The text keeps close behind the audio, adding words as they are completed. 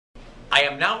I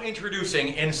am now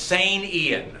introducing Insane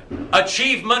Ian.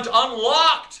 Achievement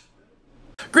unlocked!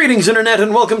 Greetings, Internet,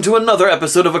 and welcome to another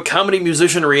episode of A Comedy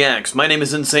Musician Reacts. My name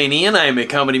is Insane Ian. I am a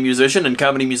comedy musician and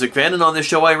comedy music fan, and on this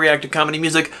show I react to comedy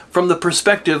music from the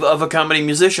perspective of a comedy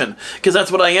musician. Because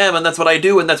that's what I am, and that's what I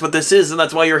do, and that's what this is, and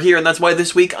that's why you're here, and that's why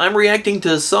this week I'm reacting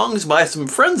to songs by some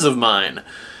friends of mine.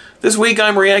 This week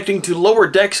I'm reacting to Lower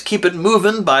Decks Keep It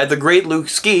Movin' by the great Luke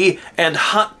Ski and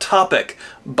Hot Topic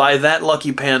by That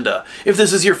Lucky Panda. If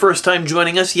this is your first time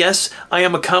joining us, yes, I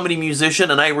am a comedy musician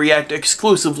and I react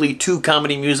exclusively to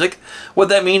comedy music. What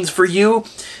that means for you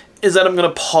is that I'm going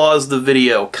to pause the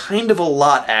video, kind of a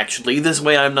lot actually. This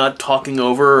way I'm not talking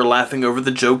over or laughing over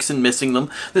the jokes and missing them.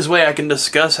 This way I can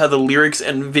discuss how the lyrics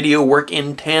and video work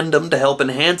in tandem to help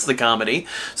enhance the comedy.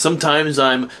 Sometimes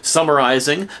I'm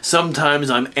summarizing, sometimes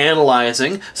I'm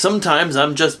analyzing, sometimes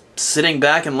I'm just sitting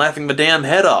back and laughing my damn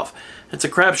head off. It's a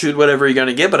crapshoot whatever you're going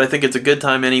to get, but I think it's a good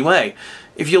time anyway.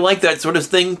 If you like that sort of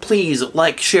thing, please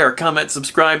like, share, comment,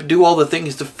 subscribe, do all the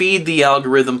things to feed the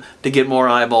algorithm to get more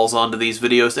eyeballs onto these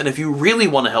videos. And if you really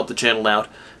want to help the channel out,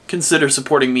 consider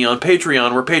supporting me on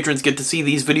Patreon, where patrons get to see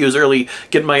these videos early,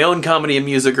 get my own comedy and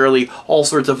music early, all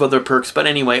sorts of other perks. But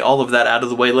anyway, all of that out of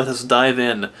the way, let us dive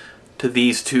in to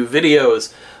these two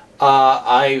videos.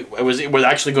 It was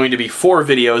actually going to be 4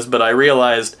 videos, but I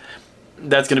realized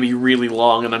that's going to be really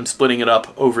long, and I'm splitting it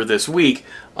up over this week.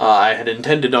 I had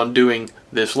intended on doing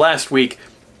this last week,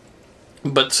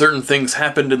 but certain things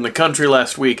happened in the country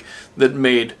last week that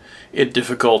made it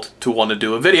difficult to want to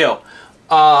do a video.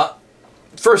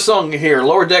 First song here,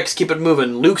 Lower Decks Keep It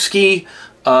Movin'. Luke Ski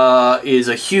is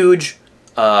a huge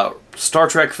Star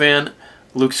Trek fan.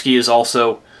 Luke Ski is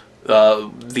also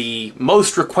the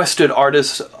most requested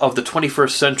artist of the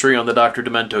 21st century on the Dr.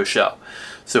 Demento show.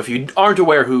 So if you aren't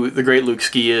aware who the great Luke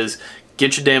Ski is,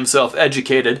 get your damn self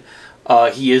educated.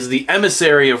 He is the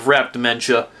emissary of rap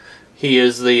dementia. He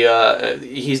is the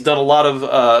he's done a lot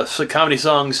of comedy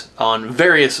songs on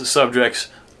various subjects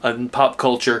in pop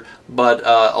culture, but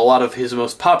a lot of his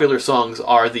most popular songs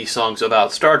are the songs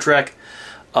about Star Trek.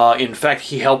 In fact,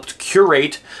 he helped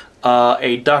curate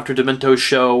a Dr. Demento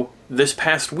show this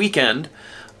past weekend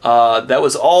that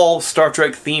was all Star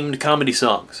Trek themed comedy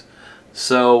songs.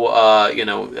 So, you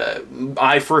know,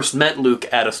 I first met Luke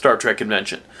at a Star Trek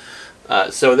convention.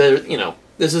 So, there, you know,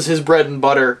 this is his bread and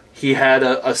butter. He had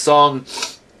a song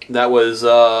that was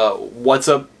What's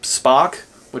Up Spock,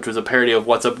 which was a parody of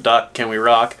What's Up Doc, Can We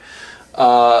Rock,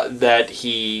 that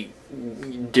he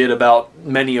did about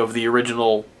many of the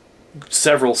original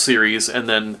several series, and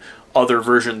then other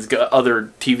versions,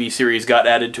 other TV series got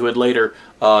added to it later.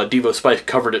 Devo Spice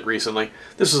covered it recently.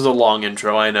 This is a long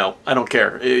intro, I know. I don't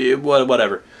care.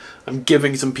 Whatever. I'm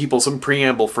giving some people some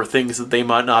preamble for things that they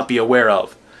might not be aware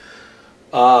of.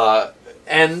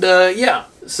 Yeah.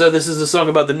 So this is a song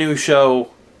about the new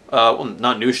show. Well,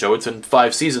 not new show. It's in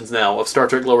 5 seasons now of Star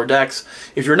Trek Lower Decks.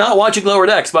 If you're not watching Lower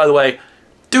Decks, by the way,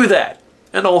 do that.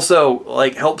 And also,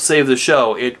 like, help save the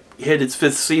show. It hit its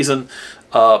 5th season.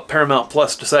 Paramount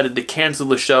Plus decided to cancel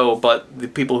the show, but the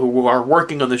people who are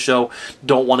working on the show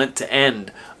don't want it to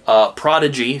end.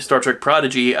 Prodigy, Star Trek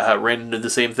Prodigy, ran into the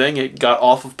same thing. It got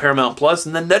off of Paramount Plus,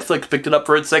 and then Netflix picked it up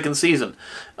for its 2nd season.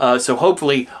 So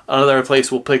hopefully another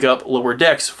place will pick up Lower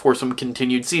Decks for some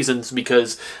continued seasons,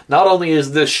 because not only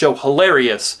is this show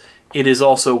hilarious, it is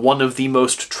also one of the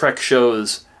most Trek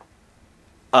shows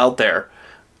out there.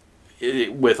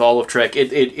 With all of Trek,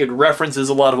 it references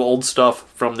a lot of old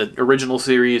stuff from the original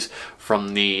series,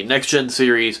 from the Next Gen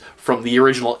series, from the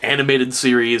original animated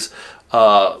series.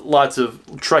 Lots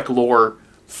of Trek lore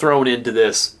thrown into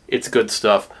this. It's good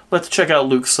stuff. Let's check out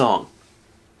Luke's song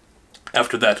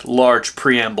after that large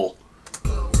preamble.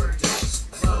 Lower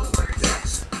decks, lower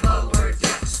decks, lower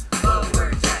decks,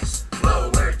 lower decks,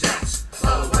 lower decks,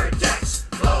 lower decks,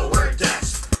 lower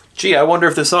decks. Gee, I wonder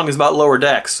if this song is about lower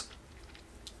decks.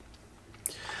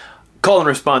 Call and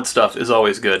response stuff is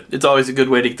always good. It's always a good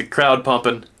way to get the crowd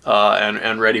pumping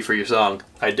and ready for your song.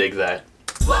 I dig that.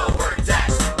 Lower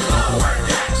decks, lower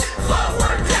decks,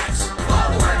 lower decks,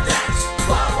 lower decks,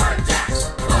 lower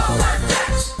decks, lower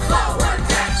decks, lower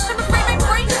decks. I'm afraid my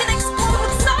brain can explode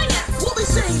with science. Well, they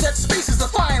say that space is the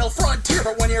final frontier,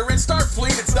 but when you're in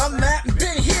Starfleet, it's done that and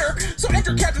been here. So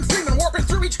enter Captain Freeman warping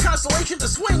through each constellation to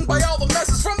swing by all the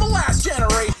messes from the last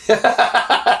generation.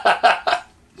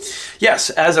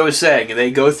 Yes, as I was saying, they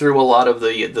go through a lot of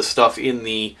the stuff in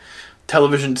the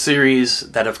television series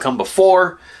that have come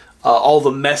before, all the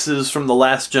messes from the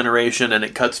last generation, and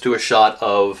it cuts to a shot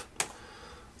of...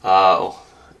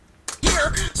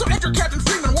 Here, so enter Captain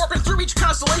Freeman warping through each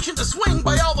constellation to swing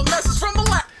by all the messes from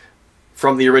the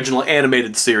from the original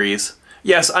animated series.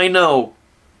 Yes, I know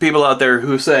people out there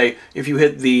who say if you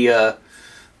hit the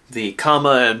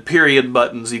comma and period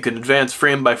buttons, you can advance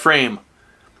frame by frame.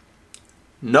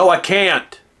 No, I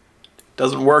can't.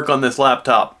 Doesn't work on this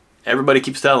laptop. Everybody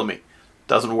keeps telling me.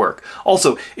 Doesn't work.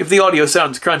 Also, if the audio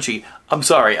sounds crunchy, I'm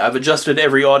sorry. I've adjusted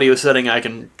every audio setting I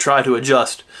can try to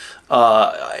adjust.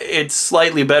 It's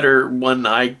slightly better when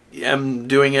I am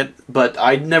doing it, but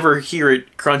I never hear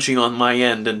it crunching on my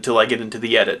end until I get into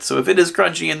the edit. So if it is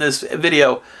crunchy in this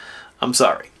video, I'm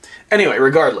sorry. Anyway,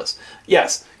 regardless,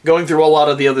 yes, going through a lot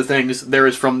of the other things, there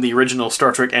is from the original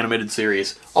Star Trek animated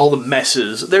series. All the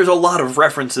messes. There's a lot of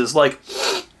references, like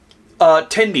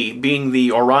Tendi being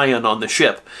the Orion on the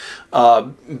ship,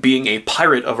 being a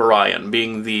pirate of Orion,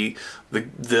 being the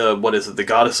what is it, the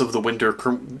goddess of the winter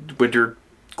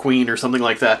queen or something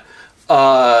like that.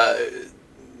 The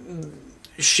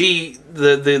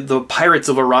Pirates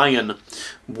of Orion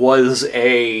was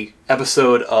a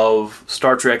episode of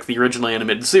Star Trek, the original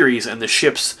animated series, and the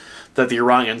ships that the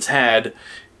Orions had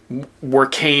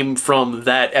came from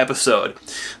that episode.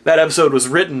 That episode was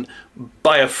written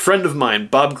by a friend of mine,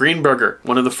 Bob Greenberger,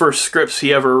 one of the first scripts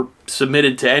he ever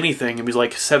submitted to anything. He was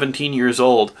like 17 years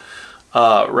old,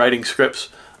 writing scripts,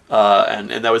 and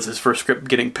that was his first script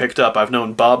getting picked up. I've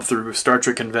known Bob through Star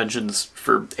Trek conventions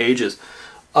for ages,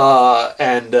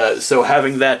 so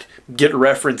having that get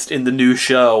referenced in the new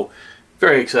show,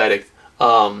 very exciting.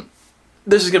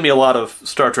 This is going to be a lot of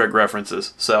Star Trek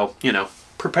references, so, you know,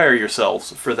 prepare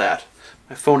yourselves for that.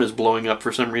 My phone is blowing up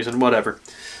for some reason, whatever.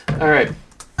 Alright.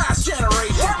 Last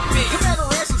generation. Commander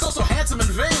Ransom's also handsome and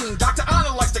vain. Dr.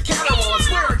 Anna likes to caterwaul and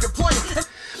swear and complain.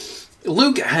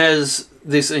 Luke has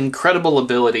this incredible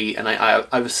ability, and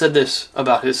I've said this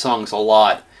about his songs a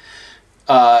lot.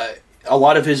 A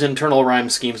lot of his internal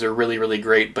rhyme schemes are really, really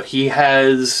great, but he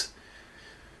has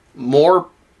more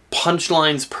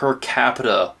punchlines per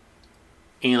capita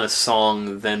in a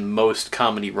song than most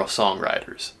comedy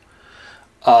songwriters.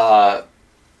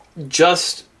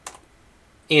 Just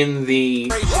in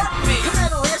the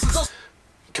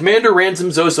Commander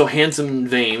Ransom's oh so handsome and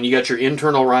vain, you got your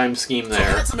internal rhyme scheme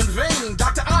there.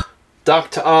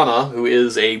 Dr. Anna, who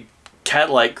is a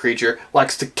cat-like creature,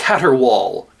 likes to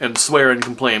caterwaul and swear and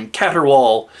complain.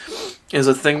 Caterwaul is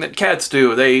a thing that cats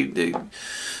do.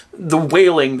 The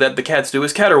wailing that the cats do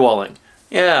is caterwauling.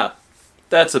 Yeah,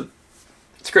 it's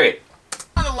great.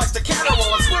 Anna likes to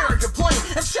caterwaul and swear and complain,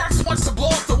 and Shax wants to blow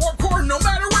up the warp core no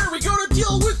matter where we go to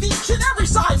deal with each and every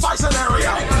sci-fi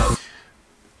scenario.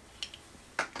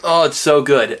 Oh, it's so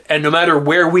good. And no matter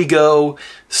where we go,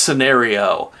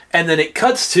 scenario. And then it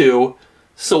cuts to,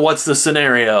 so what's the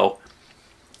scenario?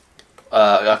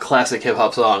 A classic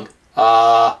hip-hop song.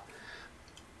 Well,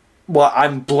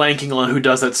 I'm blanking on who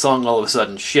does that song all of a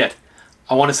sudden. Shit.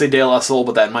 I want to say De La Soul,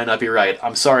 but that might not be right.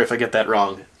 I'm sorry if I get that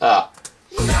wrong. Yo,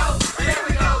 here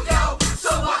we go, yo. So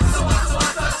what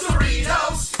the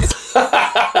Cerritos?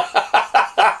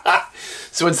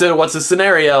 So instead of what's the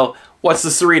scenario, what's the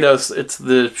Cerritos? It's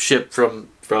the ship from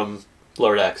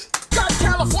Lower Decks. Got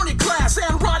California class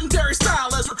and Roddenberry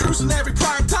style as we're cruising every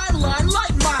prime timeline,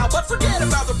 light mile. But forget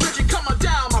about the bridge and come on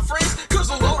down, my friends, because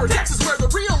the Lower Decks is where the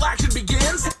real action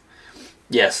begins.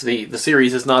 Yes, the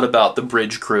series is not about the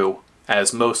bridge crew,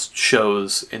 as most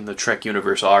shows in the Trek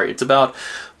universe are. It's about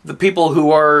the people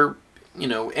who are, you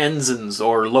know, ensigns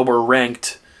or lower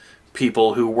ranked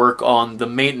people who work on the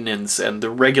maintenance and the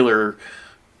regular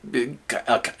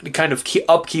kind of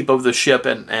upkeep of the ship,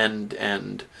 and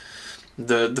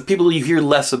the people you hear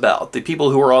less about, the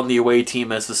people who are on the away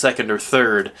team as the second or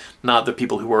third, not the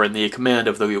people who are in the command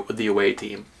of the away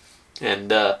team.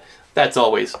 And that's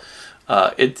always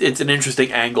it's an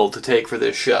interesting angle to take for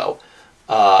this show.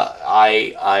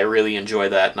 I really enjoy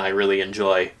that, and I really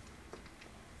enjoy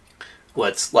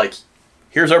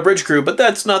here's our bridge crew, but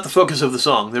that's not the focus of the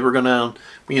song. They were gonna,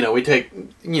 you know, we take,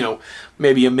 you know,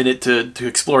 maybe a minute to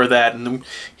explore that, and then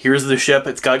here's the ship.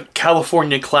 It's got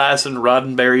California class and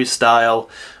Roddenberry style.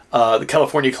 The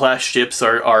California class ships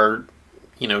are,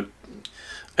 you know,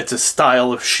 it's a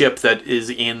style of ship that is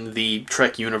in the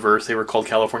Trek universe. They were called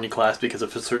California class because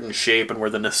of a certain shape and where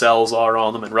the nacelles are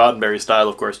on them. And Roddenberry style,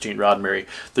 of course, Gene Roddenberry,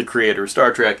 the creator of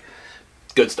Star Trek.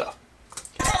 Good stuff.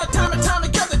 Time and time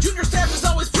again, the junior staff has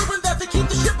always proven that they keep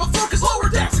the ship a focus. Lower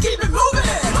Decks, keep it moving.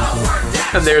 Lower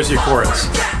Decks, and there's your chorus.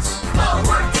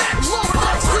 Lower Decks, Lower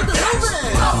Decks, keep it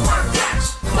moving. Lower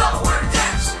Decks, Lower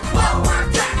Decks,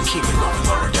 Lower Decks, keep it moving.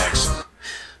 Lower Decks.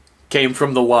 Came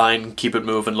from the line, keep it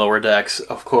moving, Lower Decks,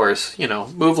 of course, you know,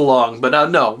 move along.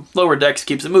 But no, Lower Decks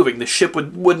keeps it moving. The ship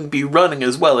wouldn't be running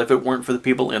as well if it weren't for the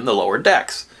people in the Lower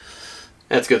Decks.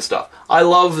 That's good stuff. I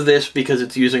love this because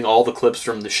it's using all the clips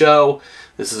from the show.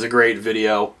 This is a great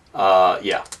video.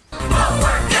 Yeah.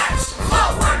 Lower Decks.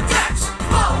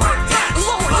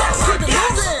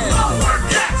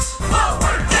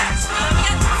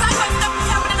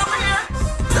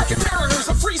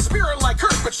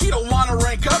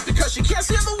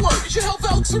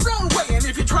 own way, and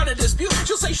if you try to dispute,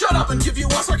 she'll say shut up and give you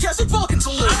a sarcastic Vulcan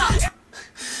salute.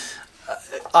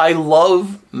 I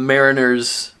love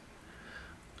Mariner's,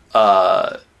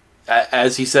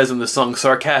 as he says in the song,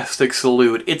 sarcastic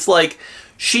salute. It's like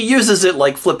she uses it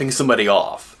like flipping somebody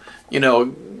off. You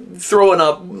know, throwing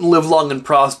up live long and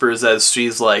prospers as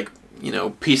she's like, you know,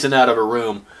 piecing out of a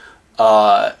room.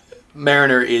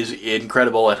 Mariner is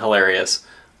incredible and hilarious.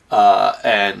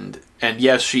 And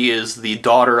yes, she is the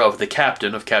daughter of the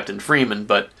captain, of Captain Freeman,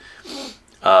 but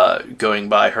going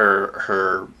by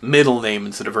her middle name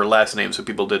instead of her last name, so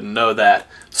people didn't know that.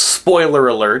 Spoiler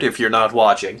alert if you're not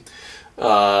watching.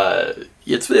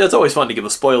 It's always fun to give a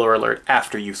spoiler alert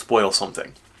after you spoil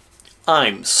something.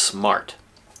 I'm smart.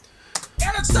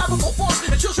 An unstoppable force,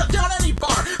 and she'll shut down any bar,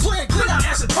 playing Klingon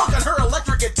acid punk on her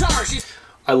electric guitar.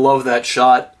 I love that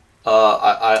shot.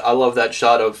 I love that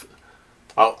shot of...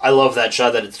 I love that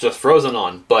shot that it's just frozen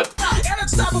on, but... An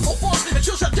unstoppable force, and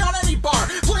she'll shut down any bar,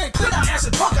 playing Klingon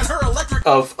acid punk on her electric...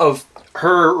 Of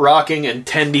her rocking and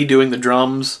Tendi doing the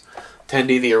drums,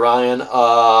 Tendi the Orion,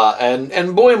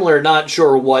 and Boimler not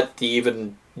sure what to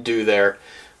even do there.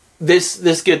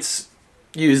 This gets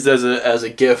used as a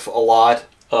GIF a lot.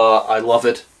 I love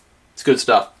it. It's good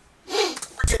stuff.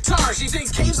 Guitar, she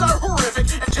thinks caves are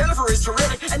horrific, and Jennifer is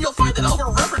terrific, and you'll find that all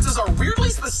her references are weirdly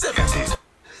specific.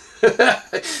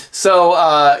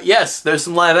 So, yes, there's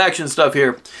some live action stuff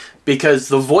here, because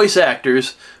the voice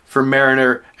actors for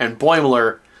Mariner and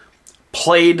Boimler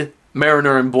played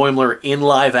Mariner and Boimler in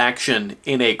live action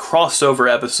in a crossover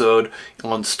episode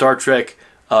on Star Trek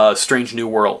Strange New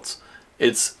Worlds.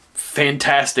 It's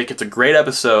fantastic. It's a great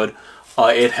episode.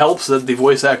 It helps that the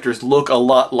voice actors look a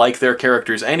lot like their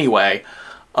characters anyway.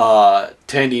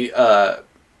 Tandy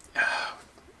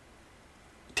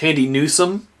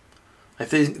Newsome, I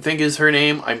think is her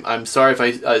name. I'm sorry if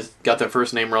I got that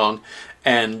first name wrong.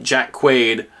 And Jack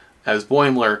Quaid as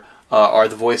Boimler are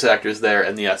the voice actors there,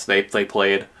 and yes, they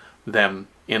played them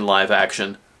in live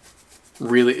action.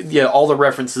 Really, yeah, all the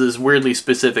references weirdly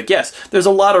specific. Yes, there's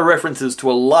a lot of references to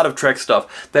a lot of Trek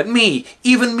stuff that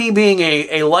even me being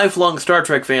a lifelong Star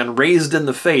Trek fan, raised in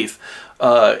the faith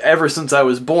ever since I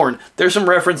was born, there's some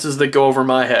references that go over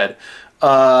my head.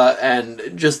 And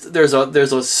just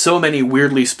there's so many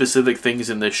weirdly specific things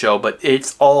in this show, but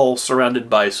it's all surrounded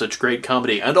by such great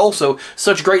comedy and also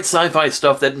such great sci-fi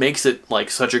stuff that makes it like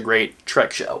such a great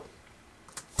Trek show.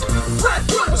 Brad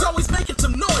Wood was always making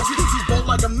some noise. He thinks he's built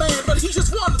like a man, but he's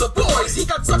just one of the boys. He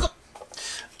got sucked.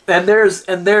 And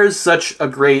there's such a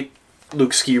great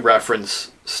Luke Ski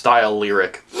reference style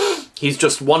lyric. He's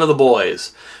just one of the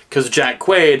boys, because Jack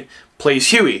Quaid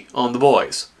plays Huey on The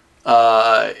Boys.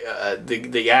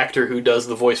 The actor who does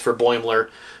the voice for Boimler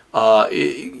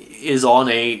is on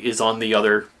the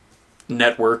other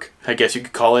network, I guess you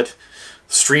could call it,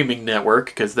 streaming network,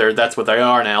 because that's what they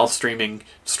are now. Streaming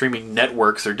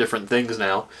networks are different things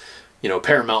now. You know,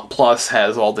 Paramount Plus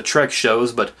has all the Trek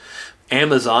shows, but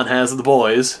Amazon has The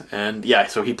Boys, and yeah,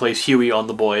 so he plays Huey on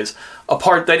The Boys. A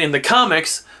part that in the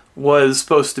comics was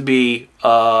supposed to be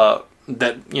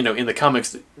that, you know, in the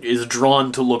comics is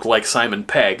drawn to look like Simon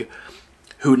Pegg,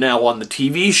 who now on the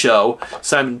TV show,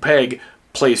 Simon Pegg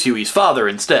plays Huey's father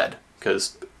instead,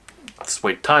 because that's the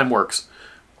way time works.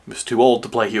 He was too old to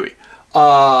play Huey.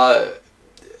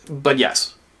 But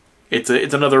yes, it's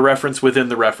another reference within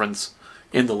the reference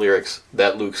in the lyrics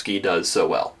that Luke Ski does so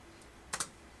well.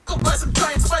 By some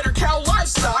giant spider cow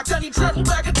livestock, then he traveled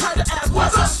back in time to ask,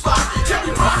 what's up, Spock? Tell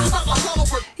me about the hollow.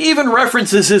 He even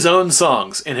references his own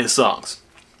songs in his songs.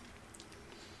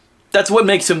 That's what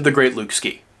makes him the great Luke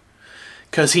Ski.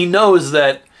 Because he knows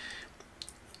that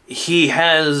he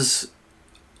has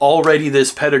already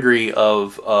this pedigree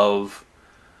of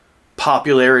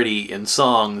popularity in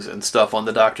songs and stuff on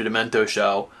the Dr. Demento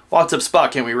show. What's Up,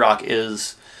 Spock, Can We Rock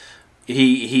is...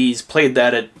 He's played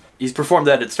that at... He's performed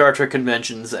that at Star Trek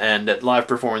conventions and at live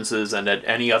performances and at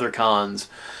any other cons.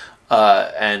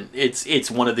 And it's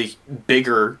one of the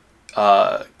bigger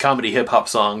comedy hip-hop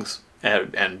songs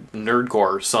and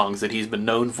nerdcore songs that he's been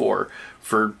known for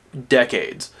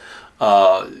decades.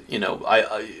 You know,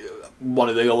 one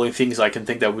of the only things I can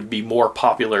think that would be more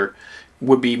popular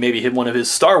would be maybe one of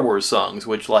his Star Wars songs,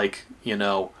 which, like, you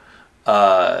know,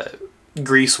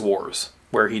 Grease Wars,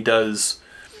 where he does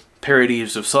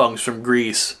parodies of songs from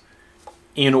Grease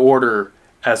in order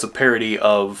as a parody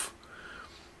of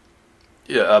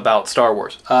about Star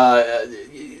Wars. A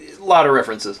lot of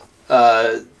references.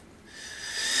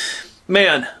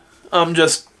 Man, I'm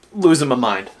just losing my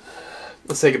mind.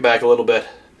 Let's take it back a little bit.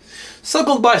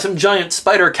 Suckled by some giant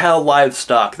spider cow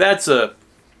livestock. That's a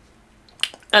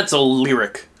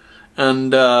lyric,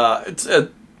 and it's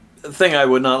thing I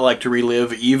would not like to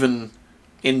relive, even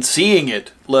in seeing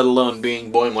it, let alone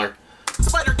being Boimler.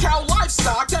 Spider cow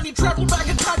livestock, then he traveled back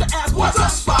in time to ask, what's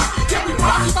up, Spock? Then we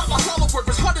rock about the Hollowford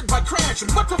was hunted by Cranch,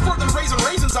 and what preferred than raising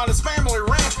raisins on his family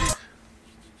ranch?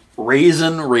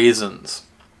 Raisins.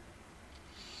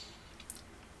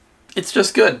 It's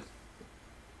just good.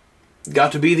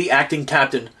 Got to be the acting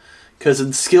captain, because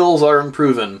his skills are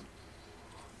improving.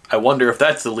 I wonder if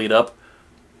that's the lead up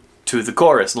to the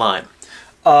chorus line.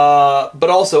 But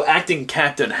also, acting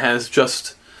captain has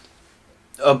just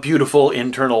a beautiful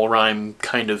internal rhyme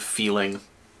kind of feeling.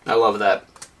 I love that.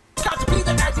 Got to be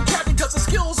the acting captain because the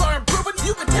skills are improving.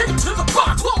 You can take it to the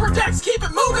box. Lower decks, keep it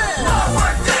moving.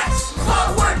 Lower decks,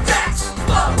 lower decks,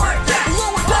 lower decks.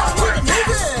 Lower decks, keep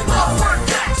it moving. Lower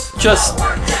decks, Just,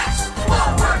 lower decks,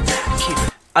 lower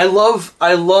decks. I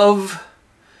love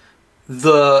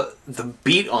the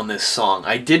beat on this song.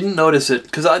 I didn't notice it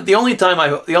because the only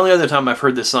other time I've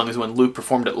heard this song is when Luke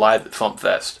performed it live at Fump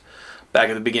Fest back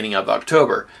at the beginning of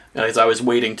October, and as I was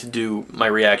waiting to do my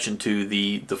reaction to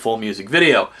the full music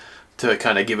video to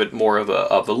kind of give it more of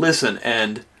a listen,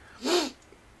 and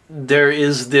there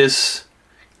is this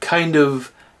kind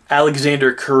of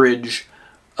Alexander Courage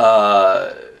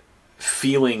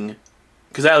feeling,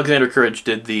 because Alexander Courage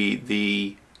did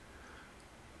the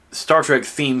Star Trek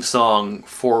theme song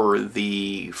for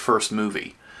the first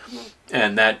movie,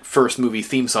 and that first movie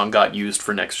theme song got used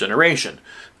for Next Generation.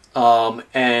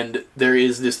 And there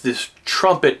is this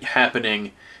trumpet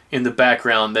happening in the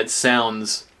background that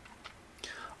sounds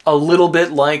a little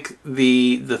bit like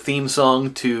the theme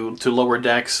song to Lower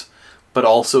Decks, but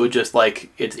also just like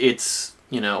it's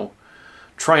you know,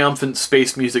 triumphant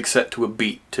space music set to a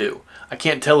beat too. I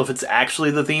can't tell if it's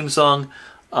actually the theme song,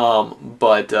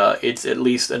 but it's at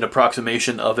least an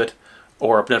approximation of it,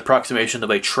 or an approximation of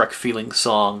a Trek feeling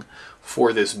song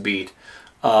for this beat.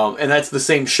 And that's the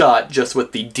same shot, just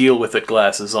with the Deal With It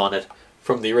glasses on it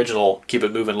from the original Keep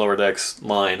It Movin' Lower Decks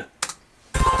line.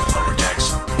 Lower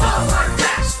decks, lower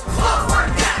decks, lower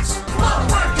decks,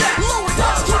 lower decks. Lower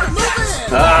decks, keep it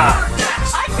moving. Ah! Lower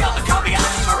decks. I feel the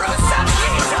Kobayashi Maru sound.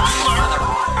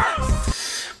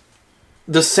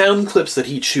 The sound clips that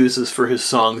he chooses for his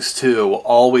songs too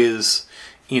always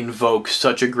invoke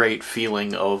such a great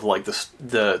feeling of like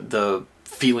the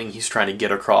feeling he's trying to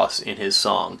get across in his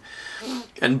song.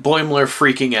 And Boimler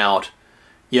freaking out,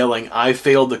 yelling, "I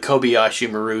failed the Kobayashi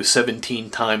Maru 17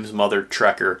 times, mother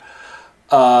Trekker."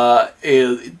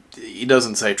 He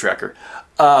doesn't say Trekker.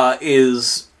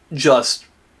 Is just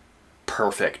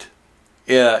perfect.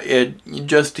 Yeah,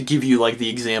 just to give you like the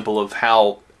example of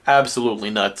how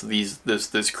absolutely nuts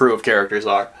this crew of characters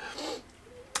are.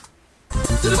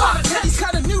 Teddy's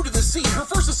kind of new to the scene. Her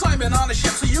first assignment on a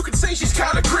ship, so you could say she's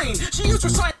kind of green. She used her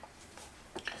science.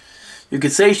 You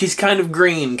could say she's kind of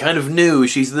green, kind of new.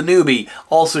 She's the newbie.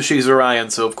 Also, she's Orion,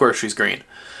 so of course she's green.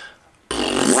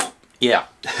 Yeah.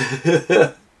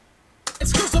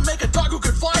 Skills to make a dog who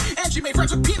could fly, and she made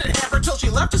friends with Peanut Hammer till she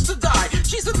left us to die.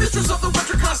 She's the mistress of the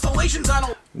winter constellations. I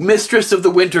don't. Mistress of the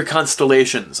winter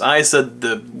constellations. I said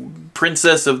the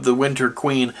princess of the winter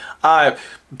queen.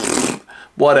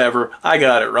 Whatever. I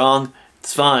got it wrong.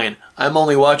 It's fine. I'm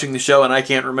only watching the show and I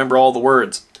can't remember all the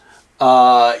words.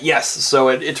 Yes, so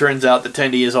it turns out that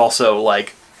Tendi is also,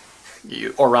 like,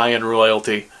 Orion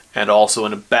royalty and also a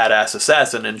badass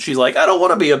assassin, and she's like, I don't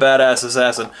want to be a badass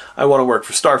assassin, I want to work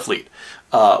for Starfleet,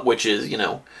 which is, you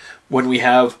know, when we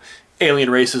have alien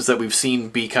races that we've seen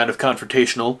be kind of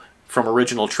confrontational from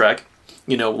original Trek,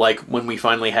 you know, like when we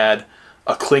finally had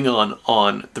a Klingon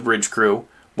on the bridge crew,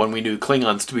 when we knew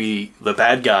Klingons to be the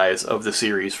bad guys of the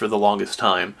series for the longest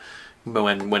time,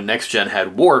 when Next Gen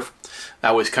had Worf,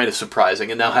 that was kind of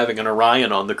surprising, and now having an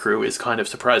Orion on the crew is kind of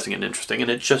surprising and interesting,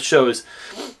 and it just shows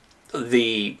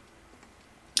it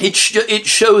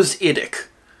shows IDIC,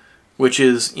 which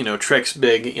is, you know, Trek's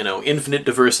big, you know, infinite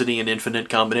diversity and infinite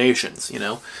combinations, you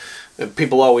know.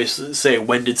 People always say,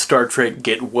 when did Star Trek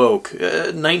get woke?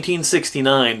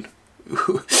 1969,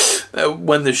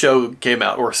 when the show came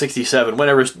out, or 67,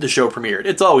 whenever the show premiered.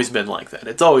 It's always been like that.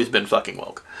 It's always been fucking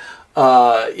woke.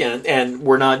 And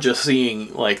we're not just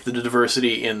seeing like the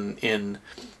diversity in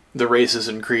the races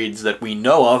and creeds that we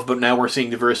know of, but now we're seeing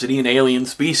diversity in alien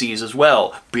species as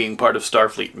well, being part of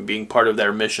Starfleet and being part of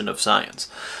their mission of science.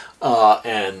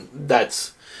 And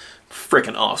that's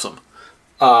freaking awesome.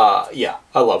 Yeah,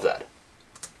 I love that.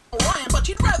 Orion, but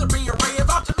you'd rather be a ray of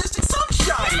optimistic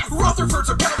sunshine. Rutherford's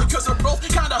a pal because they're both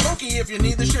kind of hokey. If you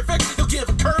need the shit fixed, he'll give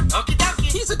a curve. Okie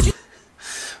dokie. He's a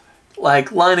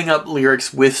Like, lining up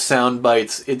lyrics with sound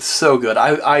bites, it's so good.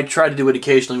 I try to do it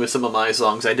occasionally with some of my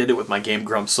songs. I did it with my Game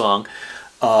Grumps song.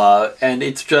 And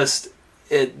it's just,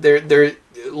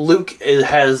 Luke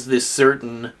has this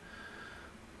certain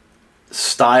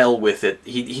style with it.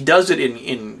 He does it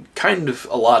in kind of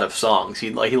a lot of songs. He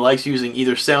likes using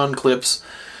either sound clips,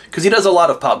 because he does a lot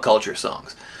of pop culture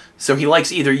songs. So he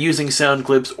likes either using sound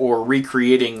clips or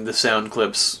recreating the sound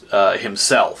clips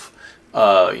himself.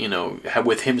 You know,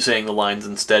 with him saying the lines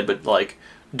instead, but like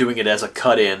doing it as a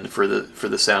cut in for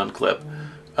the sound clip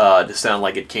to sound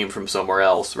like it came from somewhere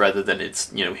else, rather than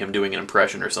it's, you know, him doing an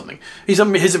impression or something. His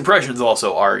impressions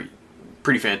also are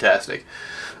pretty fantastic.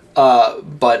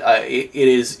 But it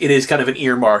is kind of an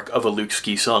earmark of a Luke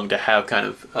Ski song to have kind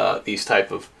of these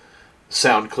type of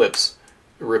sound clips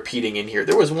repeating in here.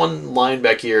 There was one line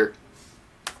back here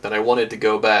that I wanted to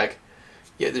go back.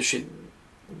 Yeah,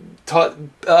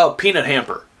 peanut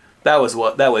hamper. That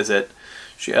was it.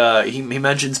 He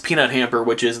mentions peanut hamper,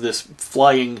 which is this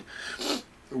flying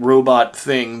robot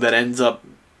thing that ends up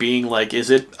being like, is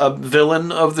it a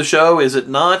villain of the show? Is it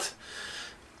not?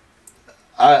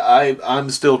 I'm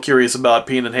still curious about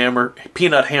Peanut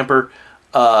Hamper.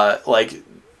 Like,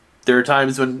 there are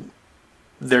times when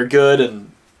they're good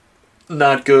and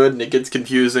not good, and it gets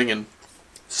confusing, and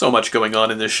so much going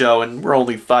on in this show, and we're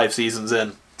only 5 seasons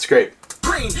in. It's great.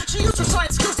 Green. She used her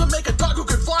science skills to make a dog who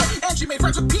could fly, and she made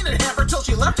friends with Peanut Hamper till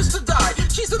she left us to die.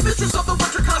 She's the mistress of the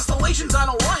winter constellations on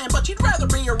Orion, but she'd rather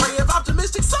be a ray of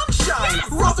optimistic sunshine.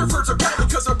 Rutherfords are bad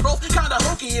because they're both kinda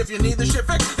hokey. If you need the shit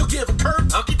fixed, he'll give a curve.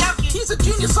 Okie dokie. He's a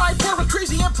genius cyborg with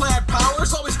crazy implant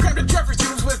powers, always crammed in Jeffrey's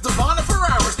tubes with Devonna for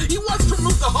hours. He wants to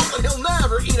move the Hulk and he'll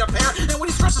never eat a pear, and when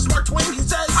he stresses Mark Twain, he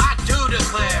says, I do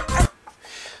declare.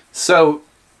 So,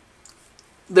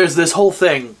 there's this whole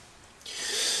thing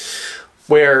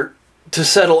where, to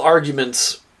settle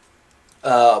arguments,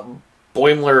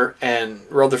 Boimler and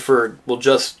Rutherford will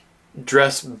just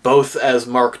dress both as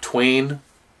Mark Twain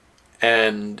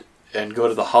and go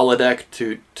to the holodeck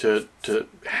to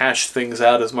hash things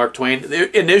out as Mark Twain.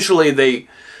 Initially,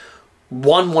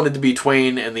 one wanted to be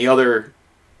Twain, and the other,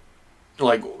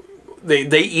 like,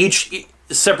 they each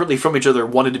separately from each other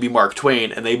wanted to be Mark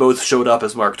Twain, and they both showed up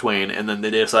as Mark Twain, and then they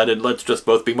decided, let's just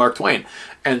both be Mark Twain,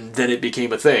 and then it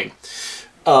became a thing.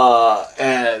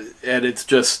 And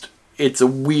it's a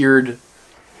weird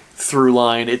through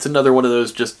line. It's another one of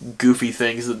those just goofy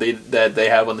things that they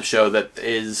have on the show that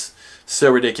is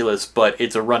so ridiculous, but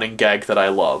it's a running gag that I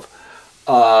love.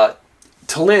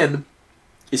 T'Lyn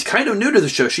is kind of new to the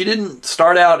show. She didn't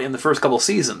start out in the first couple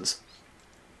seasons.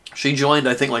 She joined,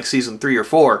 I think, like season 3 or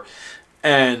 4,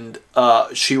 and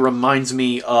she reminds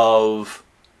me of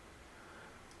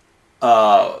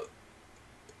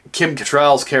Kim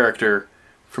Cattrall's character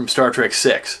from Star Trek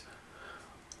VI.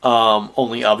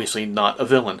 Only obviously not a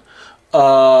villain.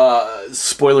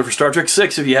 Spoiler for Star Trek VI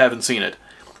if you haven't seen it.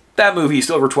 That movie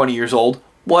is over 20 years old.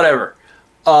 Whatever.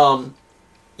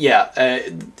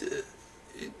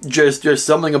 Just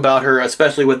something about her,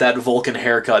 especially with that Vulcan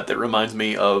haircut, that reminds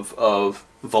me of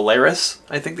Valeris,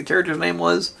 I think the character's name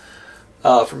was,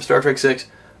 from Star Trek VI.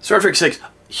 Star Trek VI,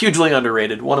 hugely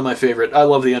underrated. One of my favorite. I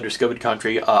love the Undiscovered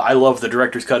Country. I love the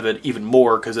director's cut of it even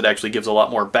more because it actually gives a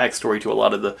lot more backstory to a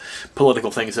lot of the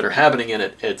political things that are happening in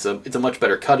it. It's a much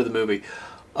better cut of the movie.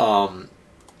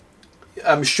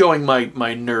 I'm showing my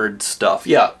nerd stuff.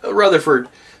 Yeah, Rutherford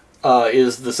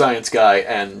is the science guy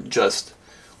and just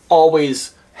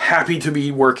always happy to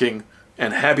be working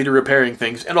and happy to repairing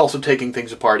things and also taking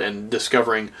things apart and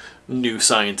discovering new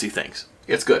sciencey things.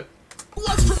 It's good.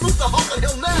 Let's remove the Hulk and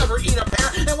he'll never eat a pear,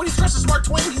 and when he stresses Mark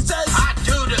Twain, he says, I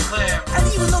do declare. And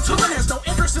even though T'Lyn has no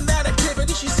interest in that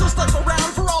activity, she still stuck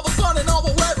around for all the fun and all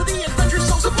the levity. Adventure's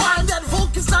so sublime that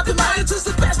Vulcan's not denied. It's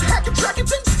the best hack and track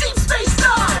since Deep Space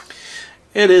Nine.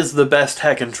 It is the best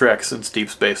hack and trek since Deep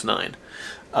Space Nine.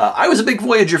 I was a big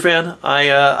Voyager fan.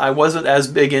 I wasn't as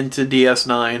big into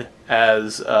DS9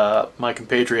 as my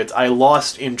compatriots. I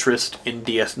lost interest in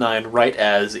DS9 right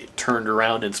as it turned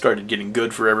around and started getting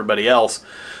good for everybody else.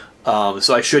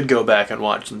 So I should go back and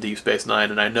watch some Deep Space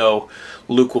Nine, and I know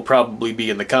Luke will probably be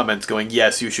in the comments going,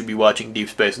 yes, you should be watching Deep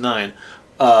Space Nine,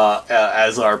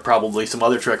 as are probably some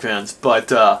other Trek fans.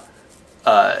 But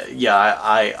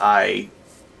yeah,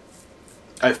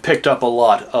 I've picked up a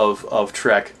lot of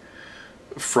Trek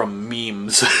from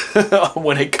memes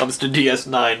when it comes to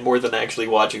DS9 more than actually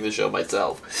watching the show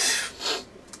myself.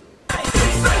 Deep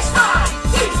Space Nine,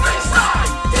 Deep Space Nine,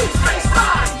 Deep Space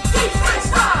Nine, Deep Space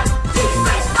Nine, Deep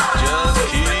Space Nine. Just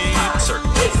keep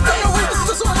circling. Hey, wait, this is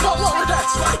a song about lower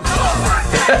decks,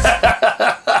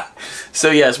 right?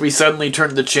 So yes, we suddenly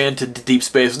turned the chant into Deep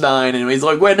Space Nine, and he's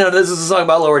like, wait, no, this is a song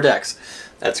about lower decks.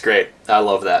 That's great. I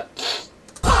love that.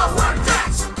 Lower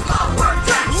decks, lower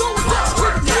decks, Lower decks, keep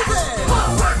it moving.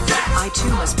 lower decks. I too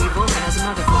must be Vulcan as a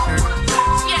motherfucker.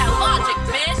 Yeah, logic,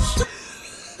 bitch.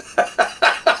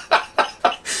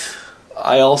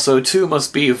 I also too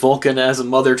must be Vulcan as a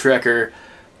mother trekker.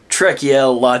 Trek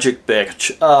yell, logic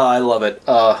bitch. I love it.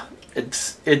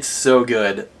 It's so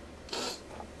good.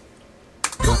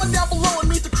 Comment down below and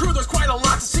meet the crew. There's quite a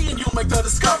lot to see, and you'll make the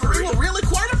discovery. We're really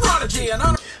quite a prodigy. And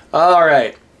all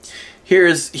right,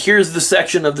 here's the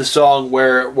section of the song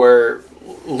where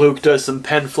Luke does some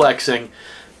pen flexing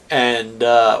and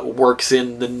works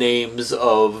in the names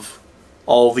of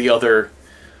all the other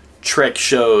Trek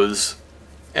shows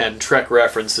and Trek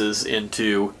references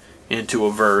into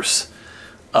a verse.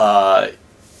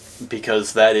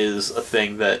 Because that is a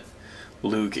thing that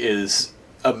Luke is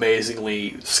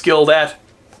amazingly skilled at.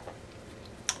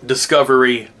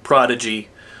 Discovery, Prodigy,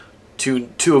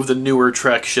 two of the newer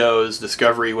Trek shows.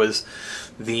 Discovery was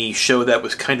the show that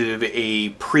was kind of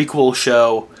a prequel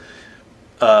show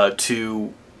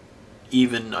to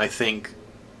even, I think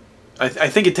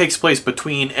it takes place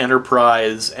between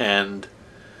Enterprise and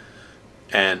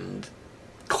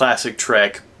classic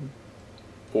Trek,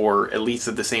 or at least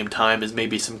at the same time as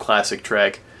maybe some classic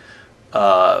Trek.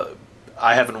 I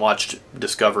haven't watched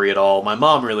Discovery at all. My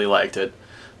mom really liked it.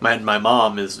 My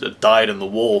mom is a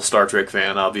dyed-in-the-wool Star Trek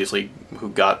fan, obviously, who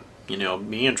got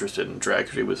me interested in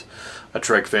Trek. She was a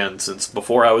Trek fan since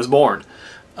before I was born.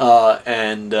 But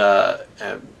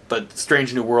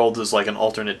Strange New Worlds is like an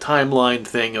alternate timeline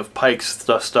thing of Pike's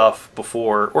stuff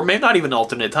before, or maybe not even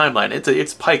alternate timeline.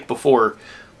 It's Pike before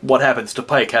what happens to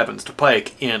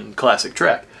Pike in classic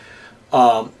Trek.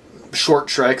 Short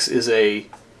Treks is a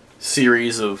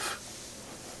series of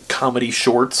comedy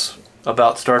shorts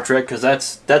about Star Trek, because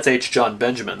that's H. John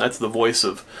Benjamin. That's the voice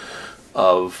of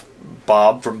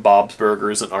Bob from Bob's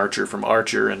Burgers and Archer from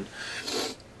Archer and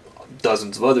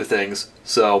dozens of other things.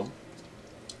 So,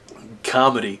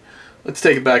 comedy. Let's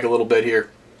take it back a little bit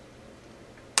here.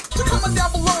 So comment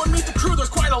down below and meet the crew. There's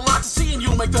quite a lot to see, and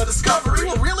you'll make the discovery.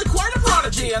 We're really quite a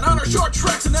prodigy, and on our short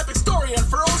treks, an epic story. And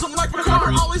for those like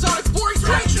Picard, always on exploring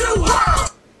strange new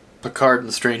worlds. Picard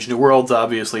and Strange New Worlds,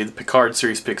 obviously. The Picard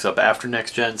series picks up after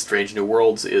Next Gen. Strange New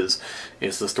Worlds is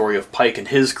the story of Pike and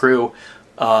his crew.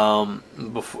 Before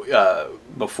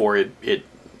it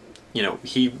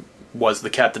he was the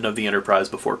captain of the Enterprise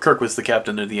before Kirk was the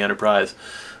captain of the Enterprise.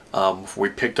 We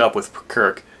picked up with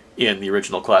Kirk in the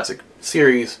original classic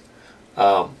series.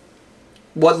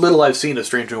 What little I've seen of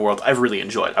Strange New Worlds, I've really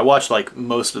enjoyed. I watched like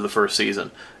most of the first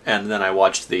season, and then I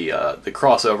watched the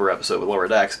crossover episode with Lower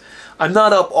Decks. I'm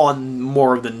not up on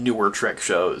more of the newer Trek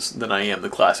shows than I am the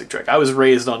classic Trek. I was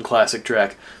raised on classic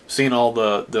Trek, seen all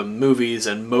the movies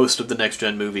and most of the Next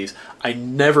Gen movies. I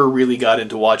never really got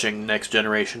into watching Next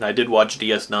Generation. I did watch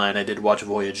DS9, I did watch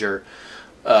Voyager,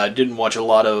 didn't watch a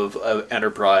lot of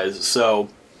Enterprise. So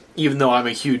even though I'm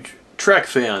a huge Trek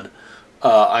fan,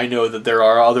 I know that there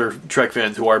are other Trek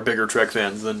fans who are bigger Trek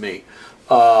fans than me.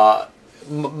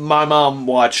 My mom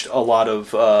watched a lot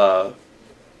of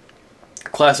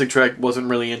classic Trek, wasn't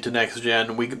really into Next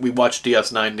Gen. We watched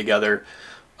DS9 together.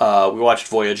 We watched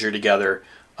Voyager together.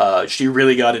 She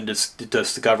really got into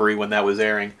Discovery when that was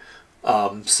airing.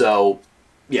 So,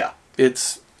 yeah,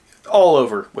 it's all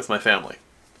over with my family.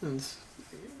 It's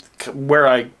where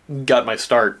I got my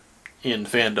start in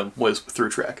fandom was through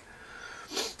Trek.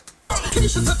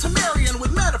 Patience at Tamarian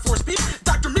with metaphor speak.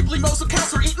 Dr. Migley Mo's a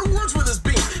counselor eating words with his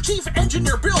beak. Chief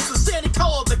Engineer Bill's a standing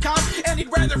call of the con, and he'd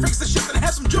rather fix the ship than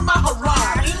have some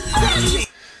Jamaharan.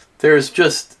 There's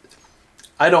just...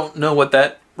 I don't know what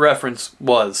that reference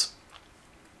was.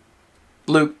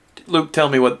 Luke, tell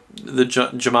me what the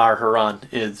Jamar Haran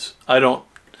is. I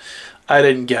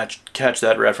didn't catch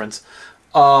that reference.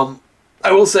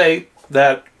 I will say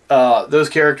that those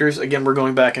characters, again, we're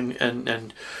going back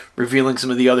and revealing some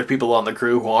of the other people on the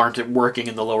crew who aren't working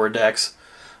in the lower decks.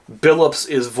 Billups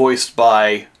is voiced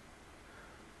by...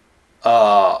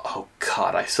 oh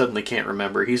God, I suddenly can't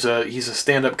remember. He's a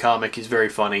stand-up comic. He's very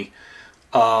funny.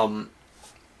 Kayshon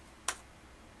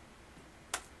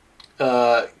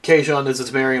is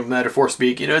its Merriam metaphor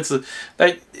speak. It's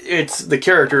the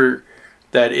character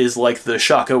that is like the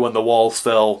Shaka when the walls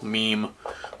fell meme,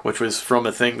 which was from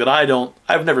a thing that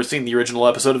I've never seen the original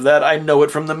episode of that. I know it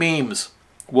from the memes.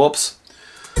 Whoops.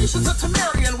 Dr.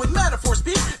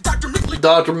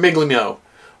 Miglimo.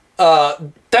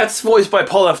 That's voiced by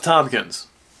Paul F. Tompkins,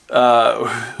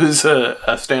 who's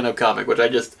a stand-up comic, which I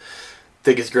just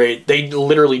think is great. They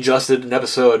literally just did an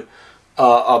episode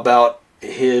about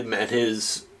him and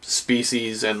his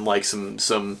species and like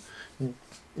some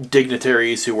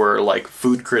dignitaries who were like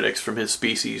food critics from his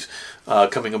species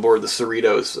coming aboard the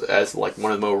Cerritos as like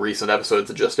one of the more recent episodes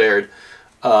that just aired.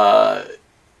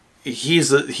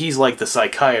 He's like the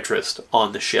psychiatrist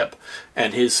on the ship,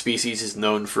 and his species is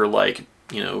known for like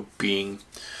being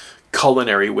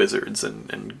culinary wizards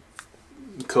and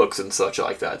cooks and such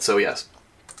like that. So yes.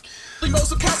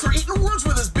 Most accounts are eating worms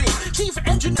with his beak. Chief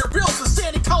engineer Bill's a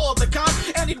standing call of the con,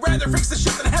 and he'd rather fix the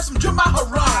ship than have some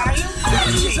Jamaharan.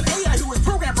 He's an AI who is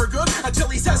programmed for good until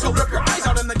he says he'll rip your eyes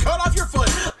out and then cut off your foot.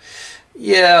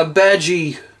 Yeah,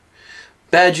 Badgie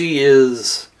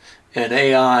is an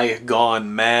AI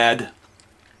gone mad,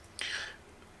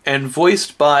 and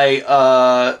voiced by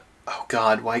oh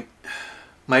god, why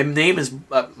my name is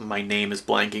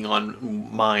blanking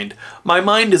on mind. My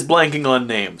mind is blanking on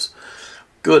names.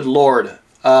 Good lord,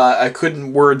 I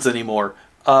couldn't words anymore.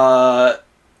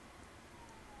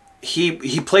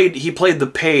 He played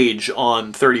the Page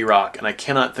on 30 Rock, and I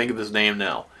cannot think of his name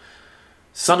now.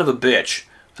 Son of a bitch.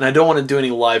 And I don't want to do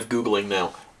any live Googling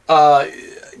now.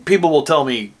 People will tell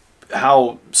me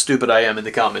how stupid I am in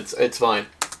the comments. It's fine.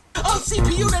 A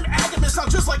CPU named Agabus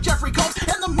sounds just like Jeffrey Combs,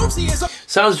 and the Moopsie is a...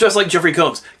 Sounds just like Jeffrey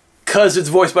Combs, because it's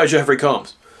voiced by Jeffrey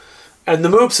Combs. And the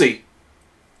Moopsie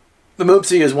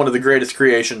is one of the greatest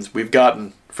creations we've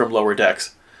gotten from Lower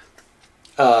Decks.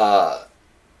 And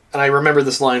I remember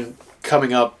this line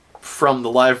coming up from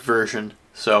the live version,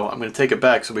 so I'm going to take it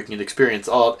back so we can experience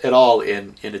it all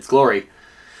in its glory.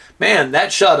 Man,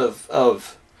 that shot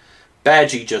of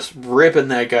Badgie just ripping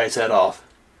that guy's head off.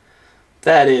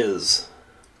 That is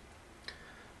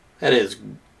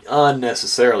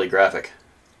unnecessarily graphic.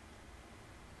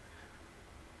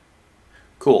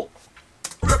 Cool.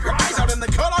 Rip your eyes out and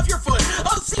then cut off your foot.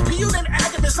 A CPU named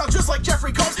Agabus sounds just like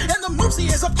Jeffrey Combs, and the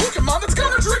Moopsie is a Pokemon that's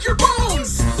gonna drink your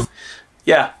bones.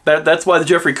 Yeah, that's why the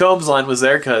Jeffrey Combs line was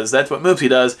there, because that's what Moopsie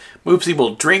does. Moopsie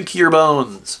will drink your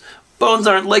bones. Bones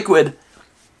aren't liquid.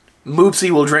 Moopsie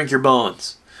will drink your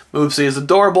bones. Moopsie is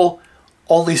adorable.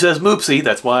 Only says Moopsie.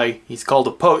 That's why he's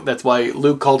called that's why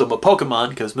Luke called him a Pokemon,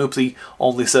 because Moopsie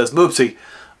only says Moopsie.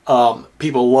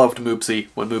 People loved Moopsie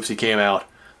when Moopsie came out.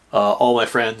 All my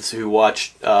friends who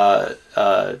watched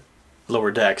Lower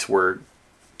Decks were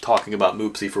talking about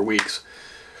Moopsie for weeks.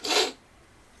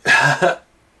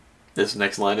 This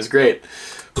next line is great.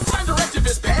 The Prime Directive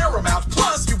is paramount.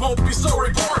 Plus, you won't be so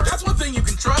bored. That's one thing you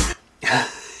can trust.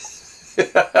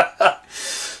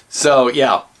 So,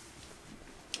 yeah.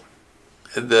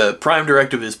 The Prime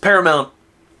Directive is Paramount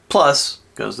Plus,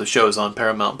 because the show's on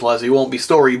Paramount Plus. You won't be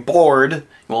storyboard. You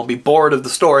won't be bored of the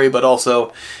story, but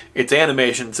also it's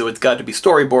animation, so it's got to be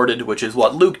storyboarded, which is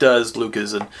what Luke does. Luke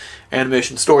is an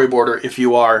animation storyboarder. If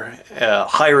you are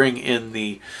hiring in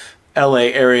the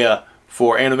LA area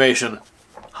for animation,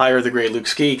 hire the great Luke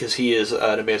Ski, because he is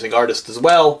an amazing artist as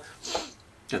well.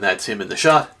 And that's him in the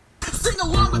shot. Sing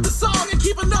along with the song and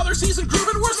keep another season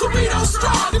grooving. We're Cerrito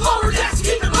strong and Lower Decks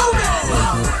keep it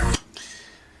moving.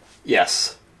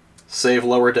 Yes, save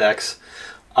Lower Decks.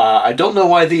 I don't know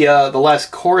why the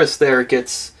last chorus there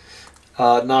gets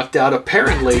knocked out.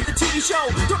 Apparently,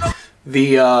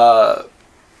 the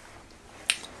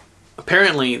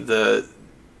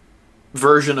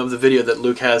version of the video that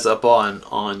Luke has up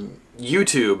on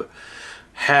YouTube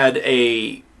had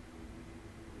a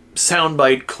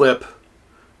soundbite clip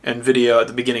and video at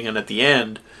the beginning and at the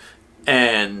end,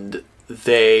 and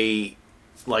they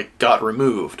got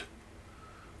removed.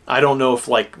 I don't know if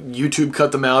YouTube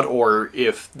cut them out or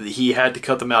if he had to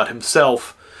cut them out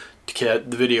himself to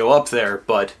get the video up there,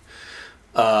 but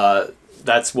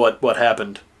that's what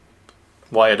happened.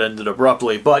 Why it ended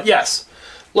abruptly. But yes,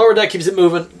 Lower Deck keeps it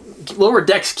moving. Lower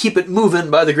Decks Keep It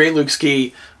Movin' by the great Luke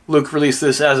Ski. Luke released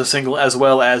this as a single, as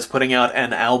well as putting out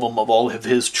an album of all of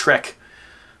his Trek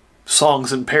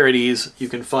songs and parodies. You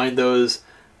can find those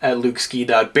at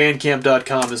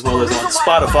lukeski.bandcamp.com, as well as on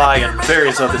Spotify and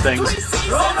various other things.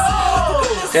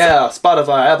 Yeah,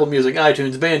 Spotify, Apple Music,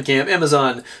 iTunes, Bandcamp,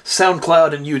 Amazon,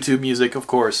 SoundCloud, and YouTube Music, of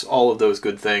course, all of those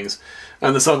good things.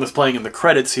 And the song that's playing in the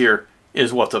credits here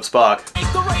is What's Up, Spock.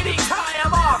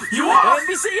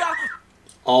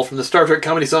 All from the Star Trek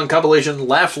comedy song compilation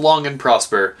Laugh Long and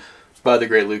Prosper by the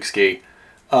great Luke Ski.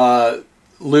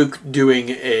 Luke doing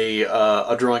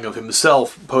a drawing of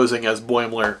himself posing as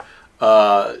Boimler.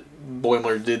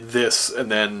 Boimler did this and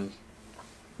then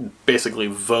basically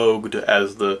vogued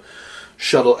as the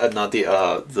shuttle, not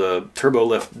the turbo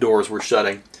lift doors were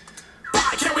shutting.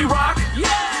 Can we rock?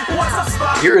 Yeah! What's up,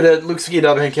 Spock? Hear it at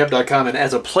lukeski.bandcamp.com and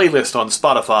as a playlist on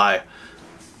Spotify.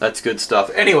 That's good stuff.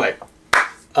 Anyway,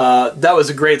 that was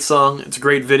a great song. It's a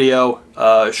great video,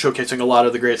 showcasing a lot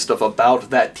of the great stuff about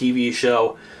that TV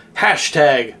show.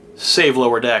 Hashtag Save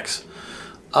Lower Decks.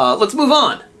 Let's move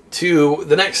on to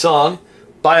the next song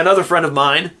by another friend of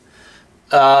mine.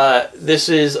 This